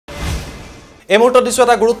এই মুহূৰ্তত দিছো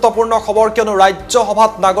এটা গুৰুত্বপূৰ্ণ খবৰ কিয়নো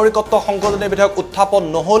ৰাজ্যসভাত নাগৰিকত্ব সংশোধনী বিধেয়ক উত্থাপন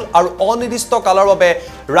নহল আৰু অনিৰ্দিষ্ট কালৰ বাবে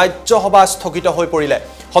ৰাজ্যসভা স্থগিত হৈ পৰিলে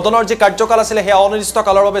সদনৰ যে কাৰ্যকাল আছিল হে অনিৰ্দিষ্ট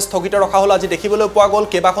কালৰ বাবে স্থগিত ৰখা হল আজি দেখিবলৈ পোৱা গল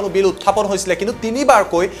কেবাখনো বিল উত্থাপন হৈছিল কিন্তু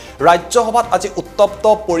তিনিবাৰকৈ ৰাজ্যসভাত আজি উত্তপ্ত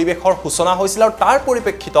পৰিৱেশৰ সূচনা হৈছিল আৰু তাৰ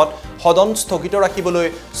পৰিপ্ৰেক্ষিতত সদন স্থগিত ৰাখিবলৈ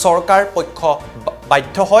চৰকাৰ পক্ষ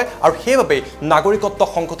বাধ্য হয় আৰু সেইভাবে নাগৰিকত্ব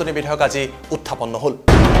সংশোধনী বিধেয়ক আজি উত্থাপন নহল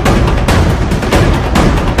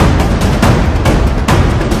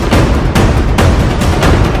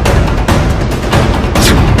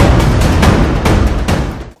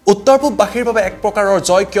উত্তৰ-পূববাসীৰ বাবে এক প্ৰকাৰৰ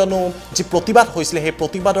জয় কিয়নো যি প্ৰতিবাদ হৈছিল সেই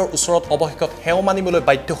প্ৰতিবাদৰ ওচৰত অৱশেষত হেও মানিবলৈ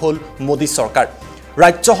বাধ্য হ'ল মোদী চৰকাৰ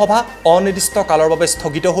ৰাজ্যসভা অনিৰ্দিষ্ট কালৰ বাবে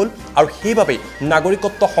স্থগিত হ'ল আৰু সেইভাবে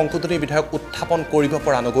নাগৰিকত্ব সংশোধনী বিধেয়ক উত্থাপন কৰিব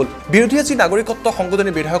পৰা নগল বিৰোধীয়ে যি নাগৰিকত্ব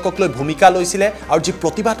সংশোধনী বিধেয়কক লৈ ভূমিকা লৈছিলে আৰু যি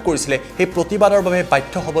প্ৰতিবাদ কৰিছিলে সেই প্ৰতিবাদৰ বাবে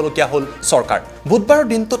বাধ্য হ'বলগীয়া হ'ল চৰকাৰ বুধবাৰৰ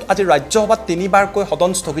দিনটোত আজি ৰাজ্যসভাত তিনিবাৰকৈ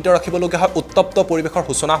সদন স্থগিত ৰাখিবলগীয়া হয় উত্তপ্ত পৰিৱেশৰ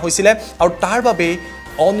সূচনা হৈছিলে আৰু তাৰ বাবে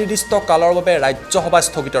অনিৰ্দিষ্ট কালৰ বাবে ৰাজ্যসভা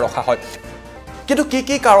স্থগিত ৰখা হয় কিন্তু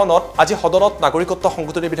কি কাৰণত আজি সদনত নাগৰিকত্ব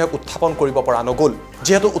সংশোধনী বিধেয়ক উত্থাপন কৰিব পৰা নগল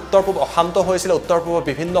যেহেতু উত্তৰ-পূব অশান্ত হৈছিল উত্তৰ-পূবৰ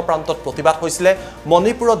বিভিন্ন প্ৰান্তত প্ৰতিবাদ হৈছিল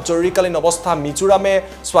মণিপুৰত জৰুৰীকালীন অৱস্থা মিজোৰামে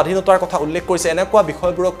স্বাধীনতাৰ কথা উল্লেখ কৰিছে এনেকুৱা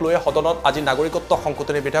বিষয়বোৰক লৈ সদনত আজি নাগৰিকত্ব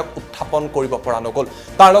সংশোধনী বিধেয়ক উত্থাপন কৰিব পৰা নগল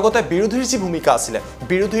তাৰ লগতে বিৰোধীৰ যি ভূমিকা আছিল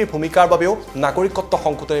বিৰোধীৰ ভূমিকাৰ বাবেও নাগৰিকত্ব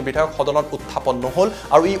সংশোধনী বিধেয়ক সদনত উত্থাপন নহল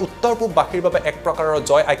আৰু এই উত্তৰ-পূববাসীৰ বাবে এক প্ৰকাৰৰ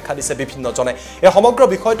জয় আখ্যা দিছে বিভিন্নজনে এই সমগ্ৰ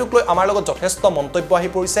বিষয়টোক লৈ আমাৰ লগত যথেষ্ট মন্তব্য আহি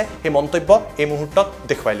পৰিছে এই মন্তব্য এই মুহূৰ্তত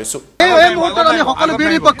দেখুৱাই লৈছো এই মুহূৰ্তত আমি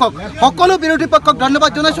সকলো বিৰোধী পক্ষক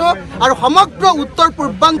ধন্যবাদ জনাইছো আৰু সমগ্ৰ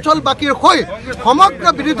উত্তৰ-পূৰ্বাঞ্চল বাকীৰ হৈ সমগ্ৰ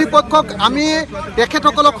বিৰোধী পক্ষক আমি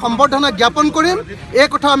তেখেতসকলক সম্বৰ্ধনা জ্ঞাপন কৰিম এই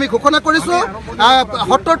কথা আমি ঘোষণা কৰিছো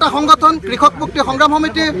 ৭০টা সংগঠন কৃষক মুক্তি সংগ্ৰাম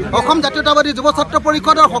সমিতি অসম জাতীয়তাবাদী যুৱ ছাত্ৰ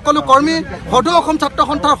পৰিষদৰ সকলো কৰ্মী সদৌ অসম ছাত্ৰ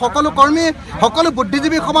সন্থাৰ সকলো কৰ্মী সকলো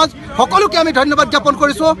বুদ্ধিজীৱী সমাজ সকলোকে আমি ধন্যবাদ জ্ঞাপন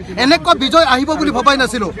কৰিছো এনেকুৱা বিজয় আহিব বুলি ভবাই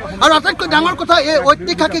নাছিলো আৰু আটাইতকৈ ডাঙৰ কথা এই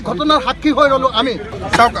ঐতিহাসিক ঘটনাৰ সাক্ষী হৈ ৰলো আমি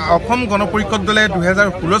চাওক অসম গণ পৰিষদ দলে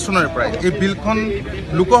 ২০১৬ চনৰ পৰাই এই বিলখন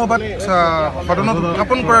লোকসভাত সদনত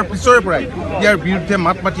উত্থাপন কৰাৰ পিছৰে পৰাই ইয়াৰ বিৰুদ্ধে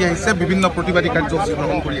মাত মাতি আহিছে বিভিন্ন প্ৰতিবাদী কাৰ্যসূচী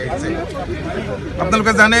গ্ৰহণ কৰি আহিছে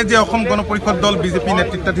আপোনালোকে জানে যে অসম গণ পৰিষদ দল বিজেপি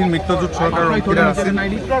নেতৃত্বাধীন মিত্ৰজোঁট চৰকাৰৰ অংশীদাৰ আছিল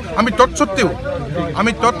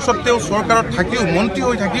আমি তৎসত্ত্বেও চৰকাৰত থাকিও মন্ত্ৰী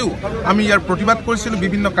হৈ থাকিও আমি ইয়াৰ প্ৰতিবাদ কৰিছিলোঁ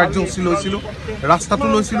বিভিন্ন কাৰ্যসূচী লৈছিলোঁ ৰাস্তাটো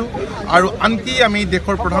লৈছিলোঁ আৰু আনকি আমি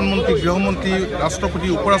দেশৰ প্ৰধানমন্ত্ৰী গৃহমন্ত্ৰী ৰাষ্ট্ৰপতি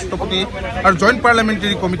উপৰাষ্ট্ৰপতি আৰু জইণ্ট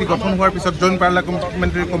পাৰ্লামেণ্টাৰী কমিটি গঠন হোৱাৰ পিছত জইণ্ট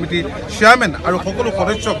পাৰ্লামেণ্টাৰী কমিটিৰ চেয়াৰমেন আৰু সকলো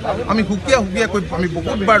সদস্যক আমি সুকীয়াকৈ আমি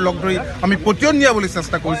বহুতবাৰ লগ ধৰি আমি পতিয়ন নিয়াবলৈ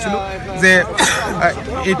চেষ্টা কৰিছিলোঁ যে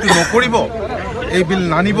এইটো নকৰিব এই বিল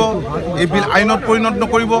নানিব এই বিল আইনত পৰিণত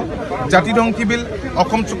নকৰিব জাতিধ্বংসী বিল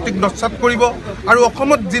অসম চুক্তিক নস্যাৎ কৰিব আৰু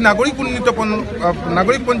অসমত যি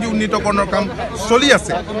নাগৰিকপঞ্জী উন্নীতকৰণৰ কাম চলি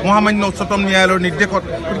আছে মহামান্য উচ্চতম ন্যায়ালয়ৰ নিৰ্দেশত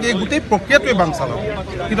গতিকে এই গোটেই প্ৰক্ৰিয়াটোৱে বানচাল হ'ব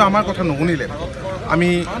কিন্তু আমাৰ কথা নুশুনিলে আমি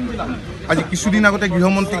আজি কিছুদিন আগতে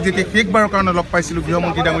গৃহমন্ত্ৰীক যেতিয়া শেষবাৰৰ কাৰণে লগ পাইছিলোঁ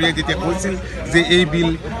গৃহমন্ত্ৰী ডাঙৰীয়াই যেতিয়া কৈছিল যে এই বিল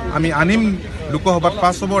আমি আনিম লোকসভাত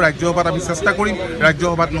পাছ হ'ব ৰাজ্যসভাত আমি চেষ্টা কৰিম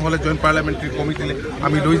ৰাজ্যসভাত নহ'লে জইণ্ট পাৰ্লামেণ্টাৰী কমিটিলৈ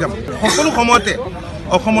আমি লৈ যাম সকলো সময়তে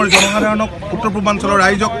অসমৰ জনসাধাৰণক উত্তৰ পূৰ্বাঞ্চলৰ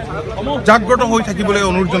ৰাইজক জাগ্ৰত হৈ থাকিবলৈ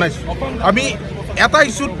অনুৰোধ জনাইছোঁ আমি এটা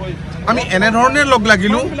ইছ্যুত আমি এনেধৰণে লগ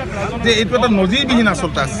লাগিলোঁ যে এইটো এটা নজিৰবিহীন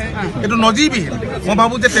আচলতে আছে এইটো নজিৰবিহীন মই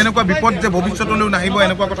ভাবোঁ যে তেনেকুৱা বিপদ যে ভৱিষ্যতলৈও নাহিব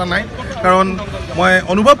এনেকুৱা কথা নাই কাৰণ মই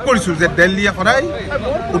অনুভৱ কৰিছোঁ যে দিল্লীয়ে সদায়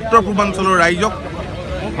উত্তৰ পূৰ্বাঞ্চলৰ ৰাইজক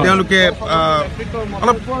তেওঁলোকে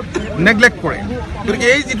অলপ নেগলেক্ট কৰে গতিকে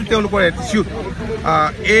এই যিটো তেওঁলোকৰ এটিচিউড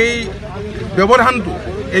এই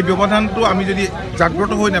ব্যৱধানটো আমি যদি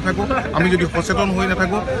জাগ্ৰত হৈ নাথাকোঁ আমি যদি সচেতন হৈ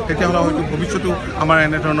নাথাকোঁ তেতিয়াহ'লে হয়তো ভৱিষ্যতেও আমাৰ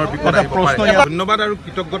এনেধৰণৰ বিপদ আহিব পাৰে ধন্যবাদ আৰু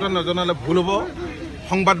কৃতজ্ঞতা নজনালে ভুল হ'ব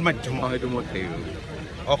সংবাদ মাধ্যম হয়তো মই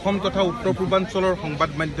অসম তথা উত্তৰ পূৰ্বাঞ্চলৰ সংবাদ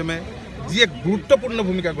মাধ্যমে যি এক গুৰুত্বপূৰ্ণ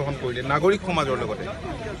ভূমিকা গ্ৰহণ কৰিলে নাগৰিক সমাজৰ লগতে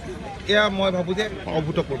এয়া মই ভাবোঁ যে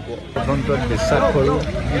অভূতপূৰ্ব গণতন্ত্ৰত বিশ্বাস কৰোঁ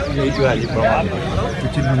এইটো আজি প্ৰমাণ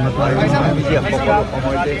আমি যে সকলো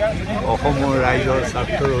সময়তে অসমৰ ৰাইজৰ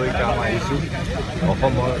স্বাৰ্থৰ হৈ কাম আহিছোঁ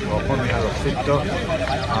অসমীয়াৰ অস্তিত্ব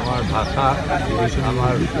আমাৰ ভাষা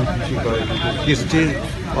আমাৰ কি কয় কৃষ্টিৰ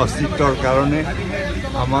অস্তিত্বৰ কাৰণে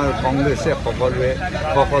আমাৰ কংগ্ৰেছে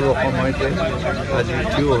সকলো সময়তে আজি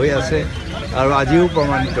থিয় হৈ আছে আৰু আজিও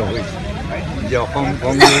প্ৰমাণিত হৈছে যে অসম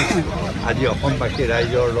কংগ্ৰেছ আজি অসমবাসী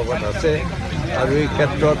ৰাইজৰ লগত আছে আৰু এই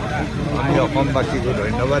ক্ষেত্ৰত আমি অসমবাসীকো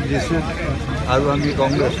ধন্যবাদ দিছোঁ আৰু আমি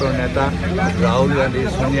কংগ্ৰেছৰ নেতা ৰাহুল গান্ধী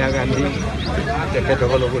সোনিয়া গান্ধী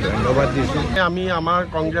তেখেতসকলকো ধন্যবাদ দিছোঁ আমি আমাৰ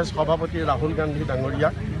কংগ্ৰেছ সভাপতি ৰাহুল গান্ধী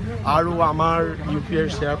ডাঙৰীয়াক আৰু আমাৰ ইউ পি এৰ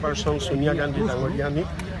চেয়াৰপাৰসন সোনিয়া গান্ধী ডাঙৰীয়ানীক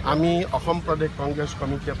আমি অসম প্ৰদেশ কংগ্ৰেছ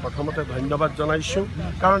কমিটিয়ে প্ৰথমতে ধন্যবাদ জনাইছোঁ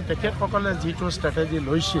কাৰণ তেখেতসকলে যিটো ষ্ট্ৰেটেজি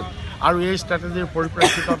লৈছিল আৰু এই ষ্ট্ৰেটেজিৰ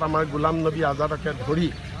পৰিপ্ৰেক্ষিতত আমাৰ গোলাম নবী আজাদকে ধৰি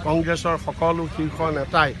কংগ্ৰেছৰ সকলো শীৰ্ষ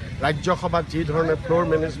নেতাই ৰাজ্যসভাত যি ধৰণে ফ্ল'ৰ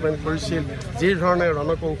মেনেজমেণ্ট কৰিছিল যি ধৰণে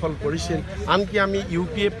ৰণকৌশল কৰিছিল আনকি আমি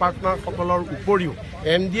UPA পাৰ্টনাৰসকলৰ উপৰিও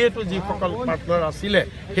NDAটো যিসকল পাৰ্টনাৰ আছিলে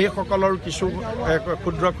সেইসকলৰ কিছু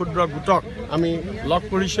ক্ষুদ্ৰ ক্ষুদ্ৰ গোটক আমি লগ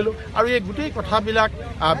কৰিছিলোঁ আৰু এই গোটেই কথাবিলাক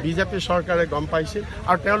বিজেপি চৰকাৰে গম পাইছিল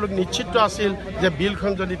আৰু তেওঁলোক নিশ্চিত আছিল যে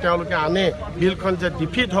বিলখন যদি তেওঁলোকে আনে বিলখন যে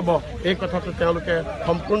ডিফিট হ'ব এই কথাটো তেওঁলোকে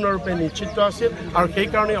সম্পূৰ্ণৰূপে নিশ্চিত আছিল আৰু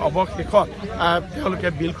সেইকাৰণে অৱশেষত তেওঁলোকে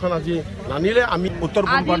বিলখন আজি নানিলে আমি উত্তৰ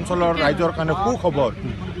পূৰ্বাঞ্চলৰ ৰাইজৰ কাৰণে সুখবৰ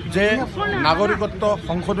যে নাগৰিকত্ব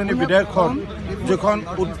সংশোধনী বিধেয়কখন যিখন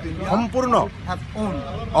সম্পূৰ্ণ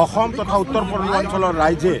অসম তথা উত্তৰ পূৰ্বাঞ্চলৰ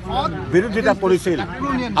ৰাইজে বিৰোধিতা কৰিছিল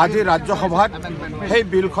আজি ৰাজ্যসভাত সেই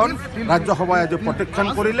বিলখন ৰাজ্যসভাই আজি প্ৰত্যাখ্যান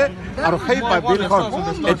কৰিলে আৰু সেই বিলখন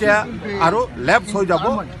এতিয়া আৰু লেপছ হৈ যাব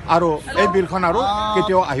আৰু এই বিলখন আৰু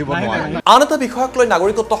কেতিয়াও আহিব নোৱাৰে আন এটা বিষয়ক লৈ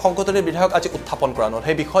নাগৰিকত্ব সংশোধনী বিধেয়ক আজি উত্থাপন কৰা হ'ল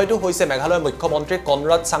সেই বিষয়টো হৈছে মেঘালয়ৰ মুখ্যমন্ত্ৰী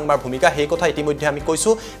কনৰাড চাংমাৰ ভূমিকা সেই কথা ইতিমধ্যে আমি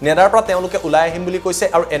কৈছোঁ নেডাৰ পৰা তেওঁলোকে ওলাই আহিম বুলি কৈছে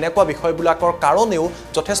আৰু এনেকুৱা বিষয়বিলাকৰ কাৰণেও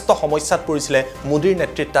যথেষ্ট সমস্যাত পৰিছিলে মোদীৰ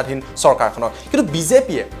নেতৃত্বাধীন চৰকাৰখনৰ কিন্তু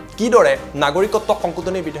বিজেপিয়ে কিদৰে নাগৰিকত্ব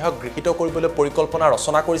সংশোধনী বিধেয়ক গৃহীত কৰিবলৈ পৰিকল্পনা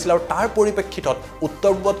ৰচনা কৰিছিল আৰু তাৰ পৰিপ্ৰেক্ষিতত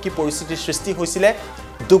উত্তৰ পূবত কি পৰিস্থিতিৰ সৃষ্টি হৈছিলে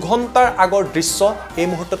দুঘণ্টাৰ আগৰ দৃশ্য এই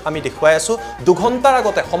মুহূৰ্তত আমি দেখুৱাই আছোঁ দুঘণ্টাৰ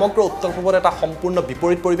আগতে সমগ্ৰ উত্তৰ পূবত এটা সম্পূৰ্ণ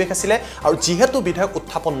বিপৰীত পৰিৱেশ আছিলে আৰু যিহেতু বিধেয়ক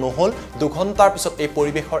উত্থাপন নহ'ল দুঘণ্টাৰ পিছত এই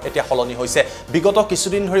পৰিৱেশৰ এতিয়া সলনি হৈছে বিগত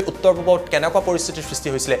কিছুদিন ধৰি উত্তৰ পূবত কেনেকুৱা পৰিস্থিতিৰ সৃষ্টি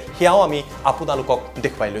হৈছিলে সেয়াও আমি আপোনালোকক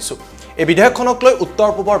দেখুৱাই লৈছোঁ এই বিধেয়কখনক লৈ উত্তৰ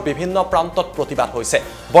পূবৰ বিভিন্ন প্ৰান্তত প্ৰতিবাদ হৈছে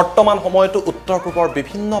বৰ্তমান সময়তো উত্তৰ পূবৰ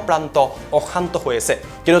বিভিন্ন প্ৰান্ত অশান্ত হৈ আছে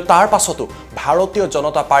কিন্তু তাৰ পাছতো ভাৰতীয়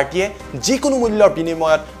জনতা পাৰ্টিয়ে যিকোনো মূল্যৰ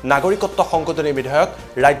বিনিময়ত নাগৰিকত্ব সংশোধনী বিধেয়ক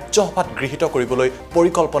ৰাজ্যসভাত গৃহীত কৰিবলৈ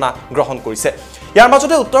পৰিকল্পনা গ্ৰহণ কৰিছে ইয়াৰ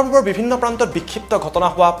মাজতে উত্তৰ পূবৰ বিভিন্ন প্ৰান্তত বিক্ষিপ্ত ঘটনা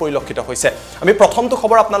হোৱা পৰিলক্ষিত হৈছে আমি প্ৰথমটো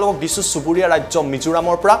খবৰ আপোনালোকক দিছোঁ চুবুৰীয়া ৰাজ্য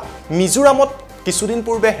মিজোৰামৰ পৰা মিজোৰামত কিছুদিন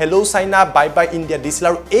পূৰ্বে hello' China bye bye India দিছিল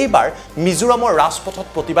আৰু এইবাৰ মিজোৰামৰ ৰাজপথত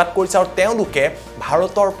প্ৰতিবাদ কৰিছে আৰু তেওঁলোকে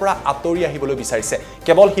ভাৰতৰ পৰা আঁতৰি আহিবলৈ বিচাৰিছে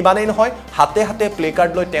কেৱল সিমানেই নহয় হাতে হাতে প্লে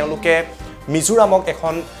কাৰ্ড লৈ তেওঁলোকে মিজোৰামক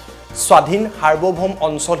এখন স্বাধীন সাৰ্বভৌম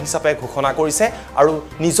অঞ্চল হিচাপে ঘোষণা কৰিছে আৰু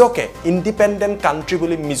নিজকে ইণ্ডিপেণ্ডেণ্ট কাণ্ট্ৰি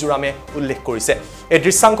বুলি মিজোৰামে উল্লেখ কৰিছে এই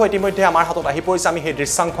দৃশ্যাংশ ইতিমধ্যে আমাৰ হাতত আহি পৰিছে আমি সেই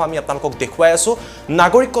দৃশ্যাংশ আমি আপোনালোকক দেখুৱাই আছোঁ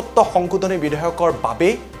নাগৰিকত্ব সংশোধনী বিধেয়কৰ বাবে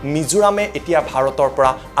মিজোৰামে এতিয়া ভাৰতৰ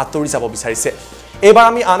পৰা আঁতৰি যাব বিচাৰিছে এইবাৰ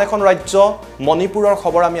আমি আন এখন ৰাজ্য মণিপুৰৰ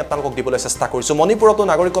খবৰ আমি আপোনালোকক দিবলৈ চেষ্টা কৰিছোঁ মণিপুৰতো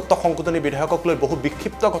নাগৰিকত্ব সংশোধনী বিধেয়কক লৈ বহু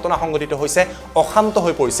বিক্ষিপ্ত ঘটনা সংঘটিত হৈছে অশান্ত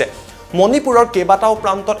হৈ পৰিছে মণিপুৰৰ কেইবাটাও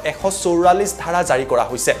প্ৰান্তত 144 ধাৰা জাৰি কৰা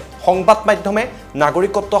হৈছে সংবাদ মাধ্যমে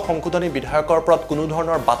নাগৰিকত্ব সংশোধনী বিধেয়কৰ ওপৰত কোনো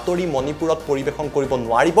ধৰণৰ বাতৰি মণিপুৰত পৰিৱেশন কৰিব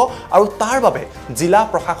নোৱাৰিব আৰু তাৰ বাবে জিলা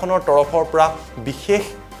প্ৰশাসনৰ তৰফৰ পৰা বিশেষ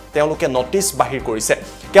তেওঁলোকে নটিচ বাহিৰ কৰিছে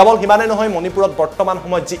কেৱল হিমানে নহয় মণিপুৰত বৰ্তমান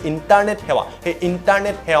সময়ত যি ইণ্টাৰনেট সেৱা সেই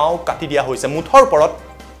ইণ্টাৰনেট সেৱাও কাটি দিয়া হৈছে মুঠৰ ওপৰত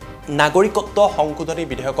নাগৰিকত্ব সংশোধনী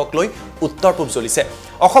বিধেয়কক লৈ উত্তৰ পূব জ্বলিছে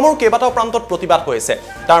অসমৰ কেইবাটাও প্ৰান্তত প্ৰতিবাদ হৈ আছে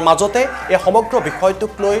তাৰ মাজতে এই সমগ্ৰ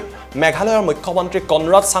বিষয়টোক লৈ মেঘালয়ৰ মুখ্যমন্ত্ৰী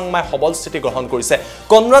কনৰাড চাংমাই সবল স্থিতি গ্ৰহণ কৰিছে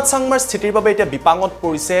কনৰাড চাংমাৰ স্থিতিৰ বাবে এতিয়া বিপাঙত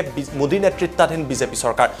পৰিছে মোদী নেতৃত্বাধীন বিজেপি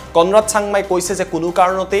চৰকাৰ কনৰাড চাংমাই কৈছে যে কোনো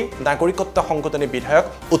কাৰণতেই নাগৰিকত্ব সংশোধনী বিধেয়ক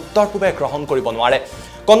উত্তৰ পূবে গ্ৰহণ কৰিব নোৱাৰে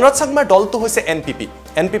কনৰাড চাংমাৰ দলটো হৈছে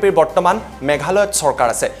এনপিপিৰ বৰ্তমান মেঘালয়ত চৰকাৰ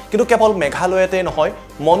আছে কিন্তু কেৱল মেঘালয়তে নহয়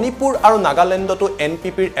মণিপুৰ আৰু নাগালেণ্ডতো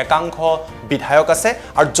এনপিপিৰ একাংশ বিধায়ক আছে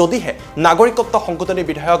আৰু যদিহে নাগৰিকত্ব সংশোধনী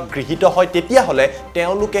বিধেয়ক গৃহীত হয় তেতিয়াহ'লে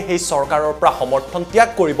তেওঁলোকে সেই চৰকাৰৰ পৰা সমৰ্থন ত্যাগ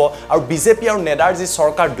কৰিব আৰু বিজেপি আৰু নেডাৰ যি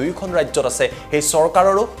চৰকাৰ দুয়োখন ৰাজ্যত আছে সেই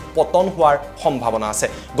চৰকাৰৰো পতন হোৱাৰ সম্ভাৱনা আছে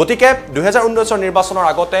গতিকে 2019 নিৰ্বাচনৰ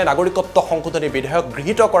আগতে নাগৰিকত্ব সংশোধনী বিধেয়ক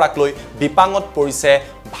গৃহীত কৰাক লৈ বিপাঙত পৰিছে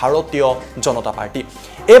ভাৰতীয় জনতা পাৰ্টি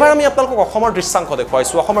এইবাৰ আমি আপোনালোকক অসমৰ দৃশ্যাংশ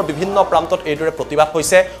দেখুৱাইছোঁ অসমৰ বিভিন্ন প্ৰান্তত এইদৰে প্ৰতিবাদ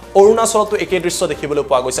হৈছে অৰুণাচলতো একেই দৃশ্য দেখিবলৈ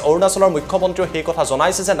পোৱা গৈছে অৰুণাচলৰ মুখ্যমন্ত্ৰীয়ে সেই কথা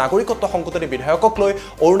জনাইছে যে নাগৰিকত্ব সংশোধনী বিধেয়কক লৈ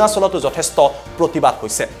অৰুণাচলতো যথেষ্ট প্ৰতিবাদ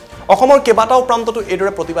হৈছে অসমৰ কেইবাটাও প্ৰান্ততো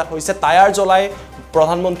এইদৰে প্ৰতিবাদ হৈছে টায়াৰ জ্বলাই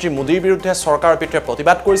প্ৰধানমন্ত্ৰী মোদীৰ বিৰুদ্ধে চৰকাৰৰ বিৰুদ্ধে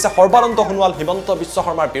প্ৰতিবাদ কৰিছে সৰ্বানন্দ সোণোৱাল হিমন্ত বিশ্ব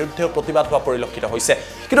শৰ্মাৰ বিৰুদ্ধেও প্ৰতিবাদ হোৱা পৰিলক্ষিত হৈছে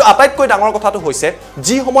কিন্তু আটাইতকৈ ডাঙৰ কথাটো হৈছে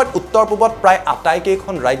যি সময়ত উত্তৰ পূবত প্ৰায়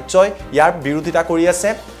আটাইকেইখন ৰাজ্যই ইয়াৰ বিৰোধিতা কৰি আছে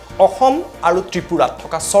অসম আৰু ত্ৰিপুৰাত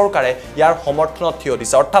থকা চৰকাৰে ইয়াৰ সমৰ্থনত থিয়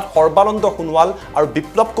দিছে অৰ্থাৎ সৰ্বানন্দ সোণোৱাল আৰু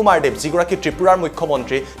বিপ্লৱ কুমাৰ দেৱ যিগৰাকী ত্ৰিপুৰাৰ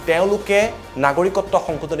মুখ্যমন্ত্ৰী তেওঁলোকে নাগৰিকত্ব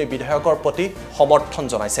সংশোধনী বিধেয়কৰ প্ৰতি সমৰ্থন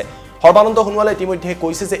জনাইছে সৰ্বানন্দ সোণোৱালে ইতিমধ্যে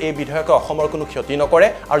কৈছে যে এই বিধেয়কে অসমৰ কোনো ক্ষতি নকৰে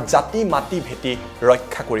আৰু জাতি মাটি ভেটি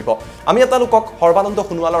ৰক্ষা কৰিব আমি আপোনালোকক সৰ্বানন্দ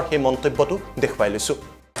সোণোৱালৰ সেই মন্তব্যটো দেখুৱাই লৈছোঁ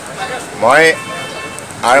মই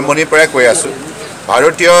আৰম্ভণিৰ পৰাই কৈ আছোঁ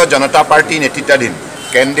ভাৰতীয় জনতা পাৰ্টি নেতৃত্বাধীন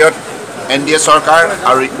কেন্দ্ৰীয় NDA চৰকাৰ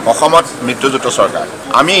আৰু অসমত মিত্ৰজোঁট চৰকাৰ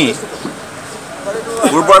আমি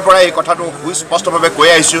পূৰ্বৰ পৰা এই কথাটো সুস্পষ্টভাৱে কৈ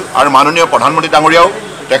আহিছোঁ আৰু মাননীয় প্ৰধানমন্ত্ৰী ডাঙৰীয়াও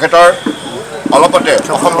তেখেতৰ অলপতে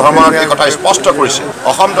অসম ভ্ৰমণত এই কথা স্পষ্ট কৰিছে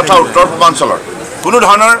অসম তথা উত্তৰ পূৰ্বাঞ্চলৰ কোনো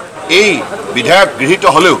ধৰণৰ এই বিধেয়ক গৃহীত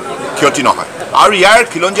হ'লেও ক্ষতি নহয় আৰু ইয়াৰ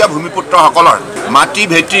খিলঞ্জীয়া ভূমিপুত্ৰসকলৰ মাটি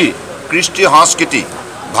ভেটি কৃষ্টি সংস্কৃতি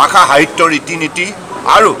ভাষা সাহিত্য ৰীতি নীতি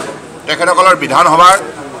আৰু তেখেতসকলৰ বিধানসভাৰ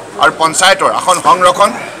আৰু পঞ্চায়তৰ আসন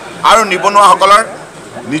সংৰক্ষণ আৰু নিবনুৱাসকলৰ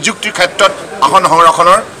নিযুক্তিৰ ক্ষেত্ৰত আসন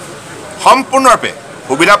সংৰক্ষণৰ সম্পূৰ্ণৰূপে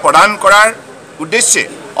সুবিধা প্ৰদান কৰাৰ উদ্দেশ্যে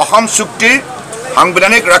অসম চুক্তিৰ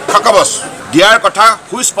সাংবিধানিক ৰক্ষা কৱচ দিয়াৰ কথা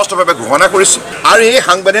সুস্পষ্টভাৱে ঘোষণা কৰিছে আৰু এই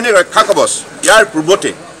সাংবিধানিক ৰক্ষা কৱচ ইয়াৰ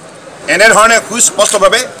পূৰ্বতে এনেধৰণে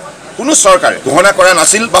সুস্পষ্টভাৱে কোনো চৰকাৰে ঘোষণা কৰা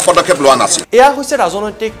নাছিল বা পদক্ষেপ লোৱা নাছিল এয়া হৈছে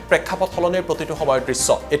ৰাজনৈতিক প্ৰেক্ষাপট সলনিৰ প্ৰতিটো সময়ৰ দৃশ্য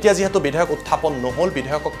এতিয়া যিহেতু বিধেয়ক উত্থাপন নহ'ল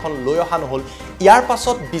বিধেয়কখন লৈ অহা নহ'ল ইয়াৰ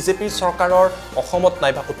পাছত বিজেপিৰ চৰকাৰৰ অসমত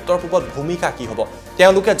নাইবা উত্তৰ পূবত ভূমিকা কি হ'ব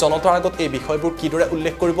তেওঁলোকে জনতাৰ আগত এই বিষয়বোৰ কিদৰে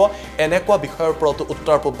উল্লেখ কৰিব এনেকুৱা বিষয়ৰ ওপৰতো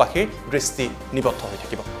উত্তৰ পূববাসীৰ দৃষ্টি নিবদ্ধ হৈ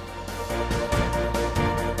থাকিব